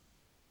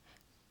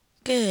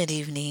Good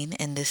evening,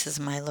 and this is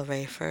Myla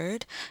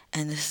Rayford,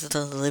 and this is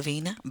the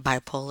Living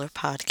Bipolar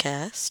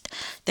Podcast.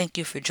 Thank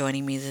you for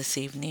joining me this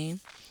evening,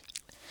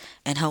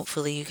 and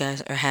hopefully, you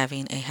guys are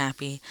having a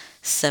happy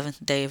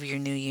seventh day of your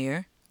new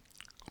year.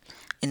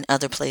 In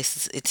other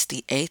places, it's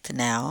the eighth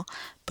now,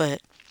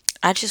 but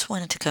I just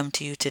wanted to come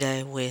to you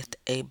today with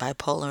a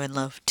Bipolar in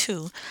Love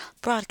 2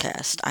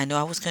 broadcast. I know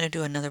I was going to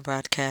do another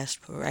broadcast,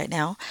 but right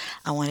now,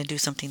 I want to do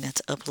something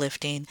that's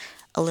uplifting,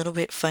 a little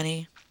bit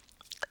funny,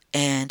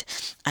 and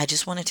I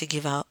just wanted to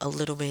give out a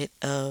little bit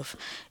of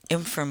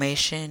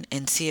information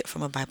and see it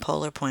from a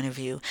bipolar point of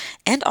view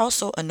and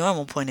also a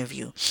normal point of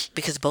view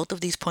because both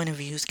of these point of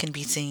views can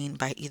be seen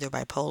by either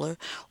bipolar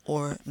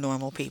or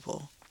normal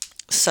people.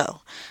 So,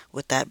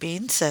 with that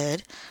being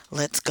said,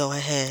 let's go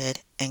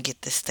ahead and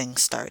get this thing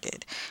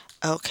started.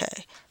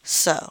 Okay,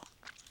 so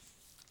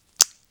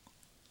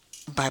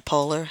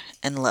bipolar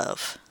and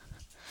love.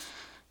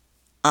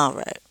 All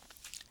right,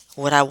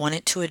 what I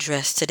wanted to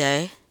address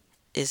today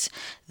is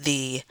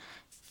the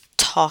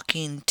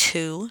talking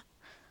to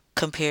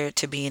compared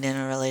to being in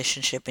a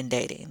relationship and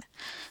dating.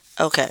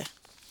 Okay,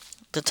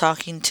 the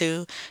talking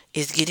to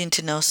is getting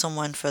to know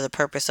someone for the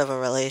purpose of a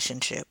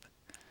relationship.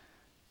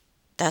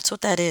 That's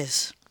what that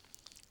is.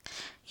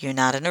 You're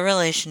not in a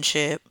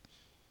relationship.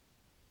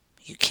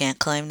 You can't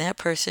claim that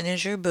person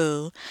is your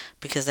boo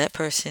because that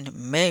person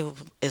may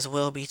as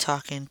well be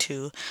talking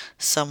to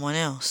someone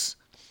else.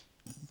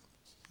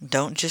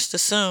 Don't just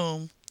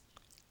assume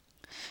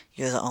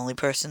you're the only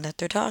person that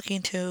they're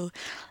talking to.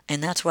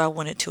 And that's why I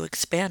wanted to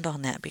expand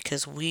on that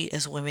because we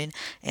as women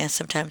and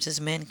sometimes as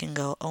men can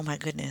go, oh my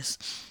goodness,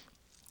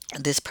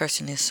 this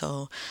person is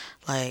so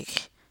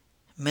like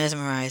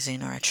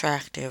mesmerizing or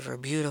attractive or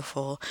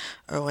beautiful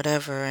or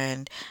whatever,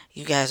 and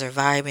you guys are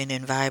vibing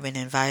and vibing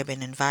and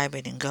vibing and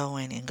vibing and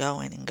going and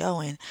going and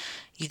going.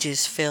 You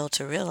just fail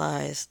to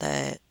realize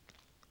that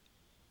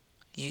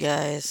you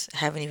guys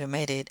haven't even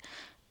made it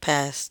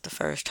past the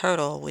first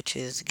hurdle, which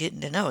is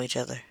getting to know each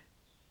other.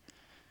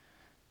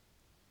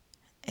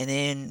 And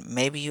then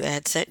maybe you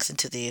add sex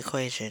into the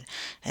equation,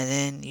 and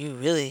then you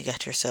really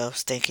got yourself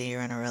thinking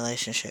you're in a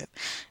relationship.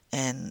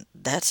 And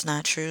that's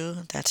not true.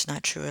 That's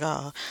not true at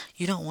all.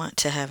 You don't want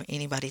to have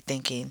anybody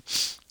thinking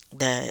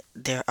that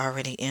they're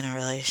already in a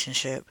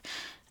relationship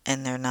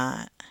and they're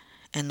not.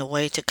 And the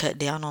way to cut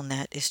down on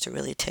that is to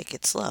really take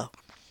it slow.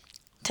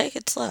 Take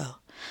it slow.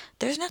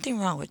 There's nothing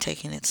wrong with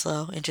taking it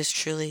slow and just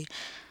truly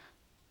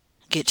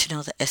get to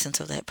know the essence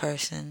of that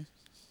person,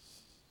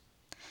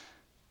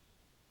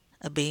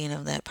 a being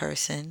of that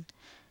person,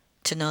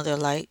 to know their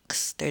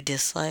likes, their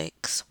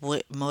dislikes,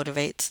 what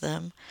motivates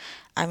them.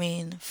 I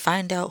mean,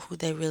 find out who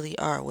they really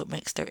are, what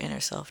makes their inner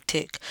self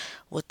tick,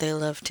 what they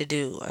love to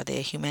do. Are they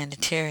a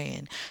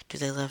humanitarian? Do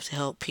they love to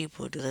help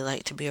people? Do they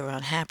like to be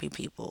around happy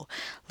people?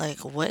 Like,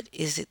 what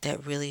is it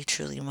that really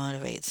truly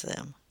motivates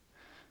them?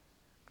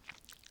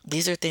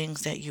 These are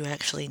things that you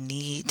actually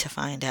need to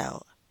find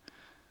out.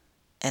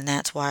 And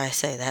that's why I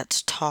say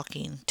that's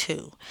talking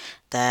to.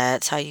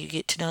 That's how you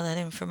get to know that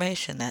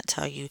information. That's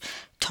how you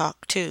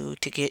talk to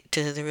get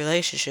to the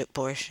relationship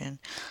portion.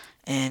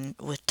 And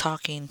with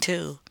talking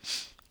to,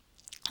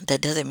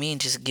 that doesn't mean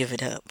just give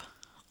it up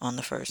on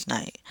the first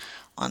night,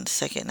 on the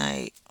second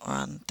night, or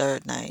on the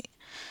third night.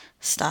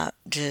 Stop.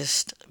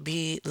 Just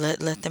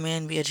let the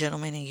man be a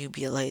gentleman and you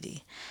be a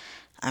lady.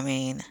 I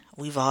mean,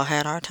 we've all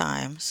had our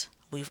times.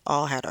 We've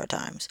all had our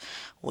times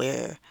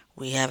where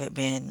we haven't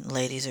been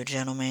ladies or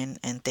gentlemen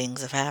and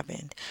things have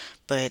happened.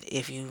 But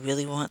if you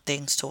really want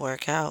things to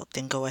work out,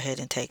 then go ahead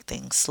and take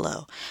things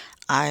slow.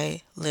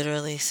 I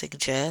literally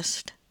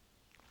suggest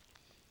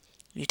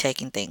you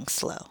taking things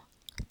slow.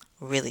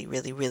 Really,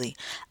 really, really.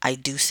 I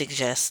do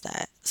suggest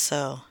that.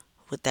 So,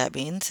 with that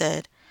being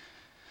said,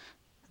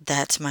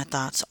 that's my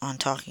thoughts on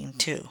talking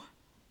to.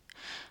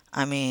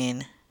 I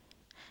mean,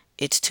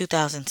 it's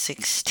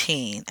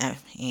 2016. I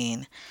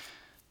mean,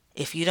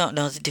 if you don't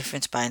know the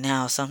difference by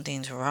now,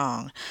 something's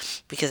wrong.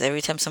 Because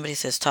every time somebody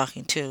says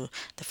talking to,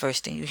 the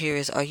first thing you hear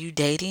is, "Are you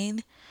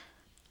dating?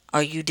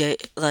 Are you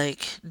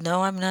like,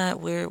 no, I'm not.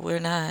 We're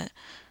not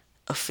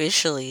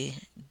officially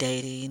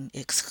dating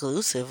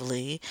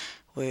exclusively.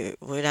 We're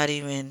not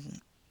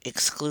even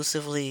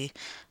exclusively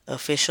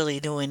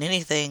officially doing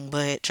anything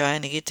but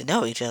trying to get to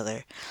know each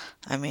other."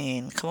 I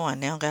mean, come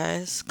on now,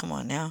 guys. Come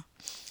on now.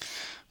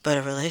 But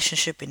a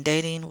relationship and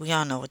dating, we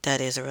all know what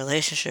that is. A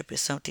relationship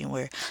is something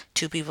where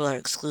two people are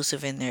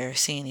exclusive and they're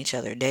seeing each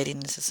other.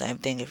 Dating is the same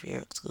thing if you're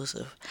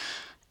exclusive.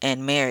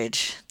 And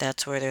marriage,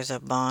 that's where there's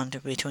a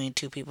bond between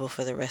two people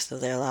for the rest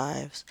of their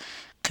lives,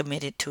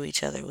 committed to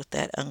each other with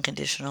that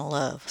unconditional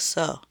love.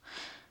 So,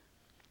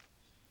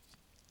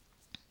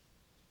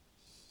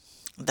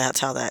 that's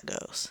how that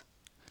goes.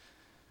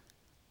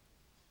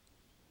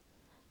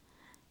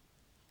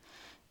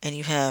 And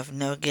you have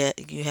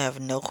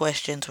no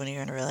questions when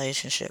you're in a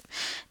relationship.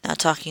 Now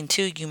talking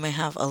to, you may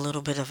have a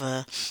little bit of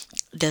a,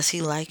 does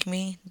he like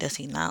me? Does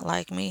he not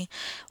like me?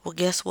 Well,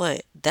 guess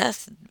what?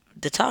 That's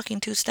the talking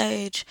to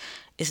stage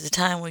is the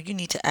time where you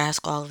need to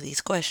ask all of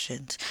these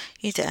questions.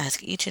 You need to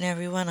ask each and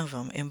every one of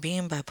them. And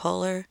being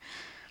bipolar,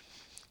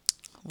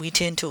 we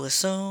tend to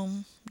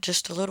assume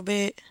just a little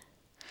bit.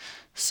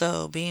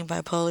 So, being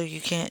bipolar,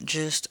 you can't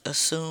just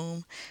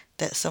assume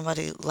that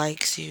somebody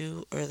likes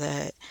you or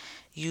that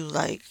you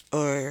like,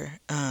 or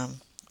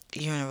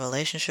you're in a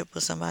relationship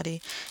with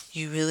somebody.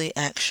 You really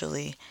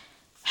actually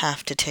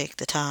have to take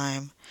the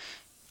time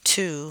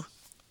to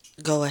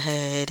go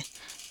ahead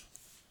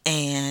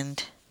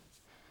and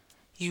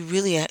you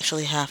really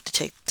actually have to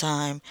take the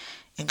time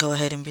and go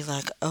ahead and be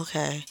like,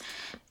 okay,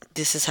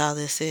 this is how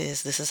this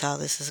is. This is how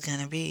this is going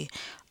to be.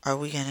 Are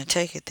we going to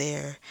take it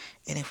there?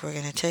 And if we're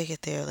going to take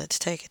it there, let's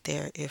take it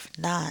there. If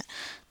not,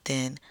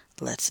 then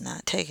let's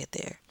not take it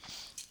there.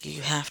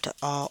 You have to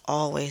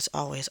always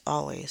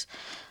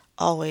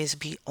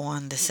be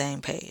on the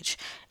same page.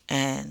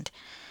 And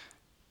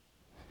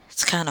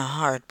it's kind of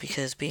hard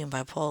because being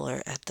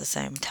bipolar at the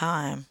same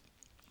time,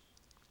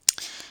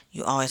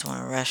 you always want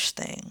to rush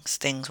things.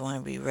 Things want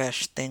to be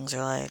rushed. Things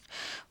are like,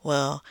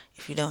 well,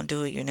 if you don't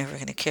do it, you're never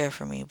going to care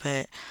for me.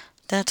 But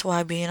that's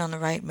why being on the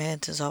right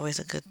meds is always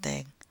a good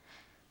thing.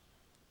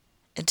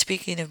 And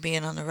speaking of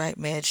being on the right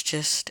meds,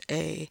 just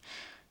a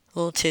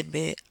little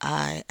tidbit,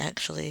 I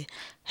actually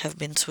have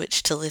been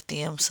switched to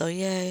lithium. So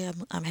yay,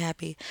 I'm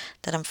happy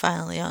that I'm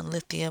finally on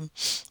lithium,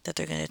 that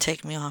they're going to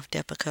take me off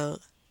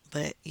Depakote.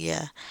 But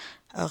yeah,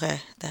 okay,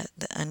 that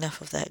enough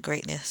of that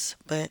greatness.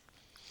 But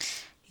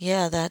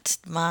yeah, that's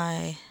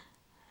my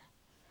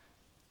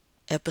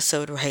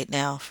episode right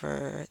now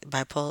for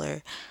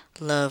bipolar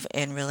love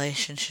and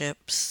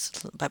relationships.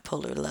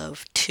 Bipolar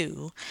Love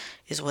 2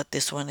 is what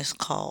this one is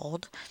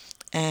called.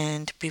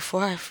 And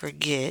before I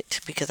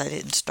forget, because I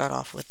didn't start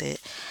off with it,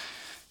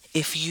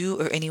 if you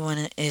or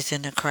anyone is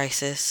in a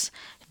crisis,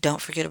 don't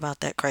forget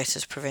about that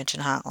crisis prevention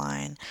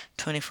hotline.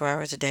 24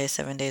 hours a day,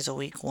 7 days a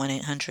week,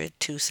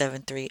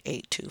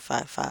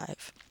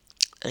 1-800-273-8255.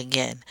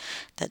 Again,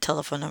 that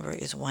telephone number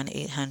is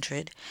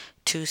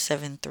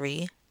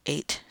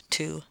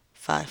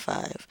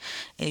 1-800-273-8255.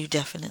 And you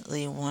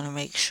definitely want to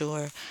make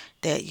sure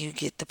that you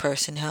get the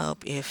person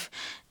help. If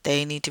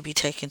they need to be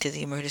taken to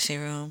the emergency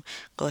room,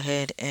 go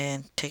ahead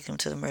and take them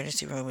to the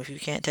emergency room. If you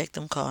can't take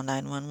them, call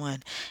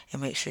 911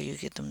 and make sure you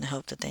get them the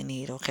help that they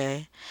need,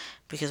 okay?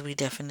 Because we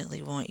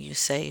definitely want you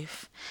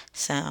safe,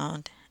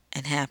 sound,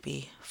 and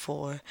happy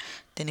for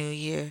the new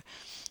year.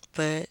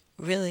 But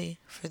really,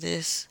 for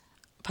this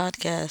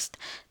podcast,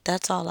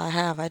 that's all I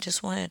have. I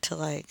just wanted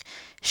to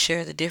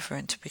share the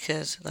difference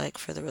because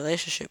for the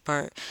relationship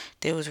part,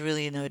 there was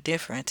really no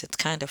difference. It's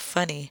kind of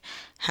funny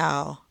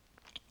how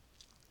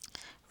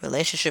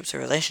relationships are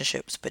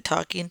relationships, but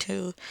talking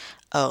to,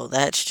 oh,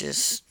 that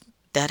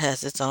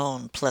has its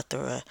own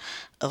plethora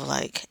of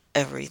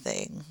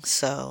everything.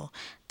 So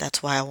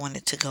that's why I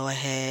wanted to go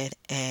ahead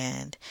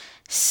and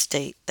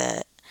state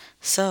that.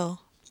 So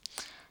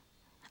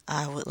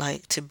I would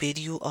like to bid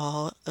you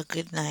all a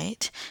good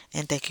night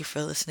and thank you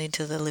for listening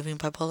to the Living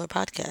Bipolar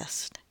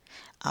podcast.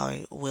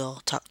 I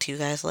will talk to you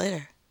guys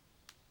later.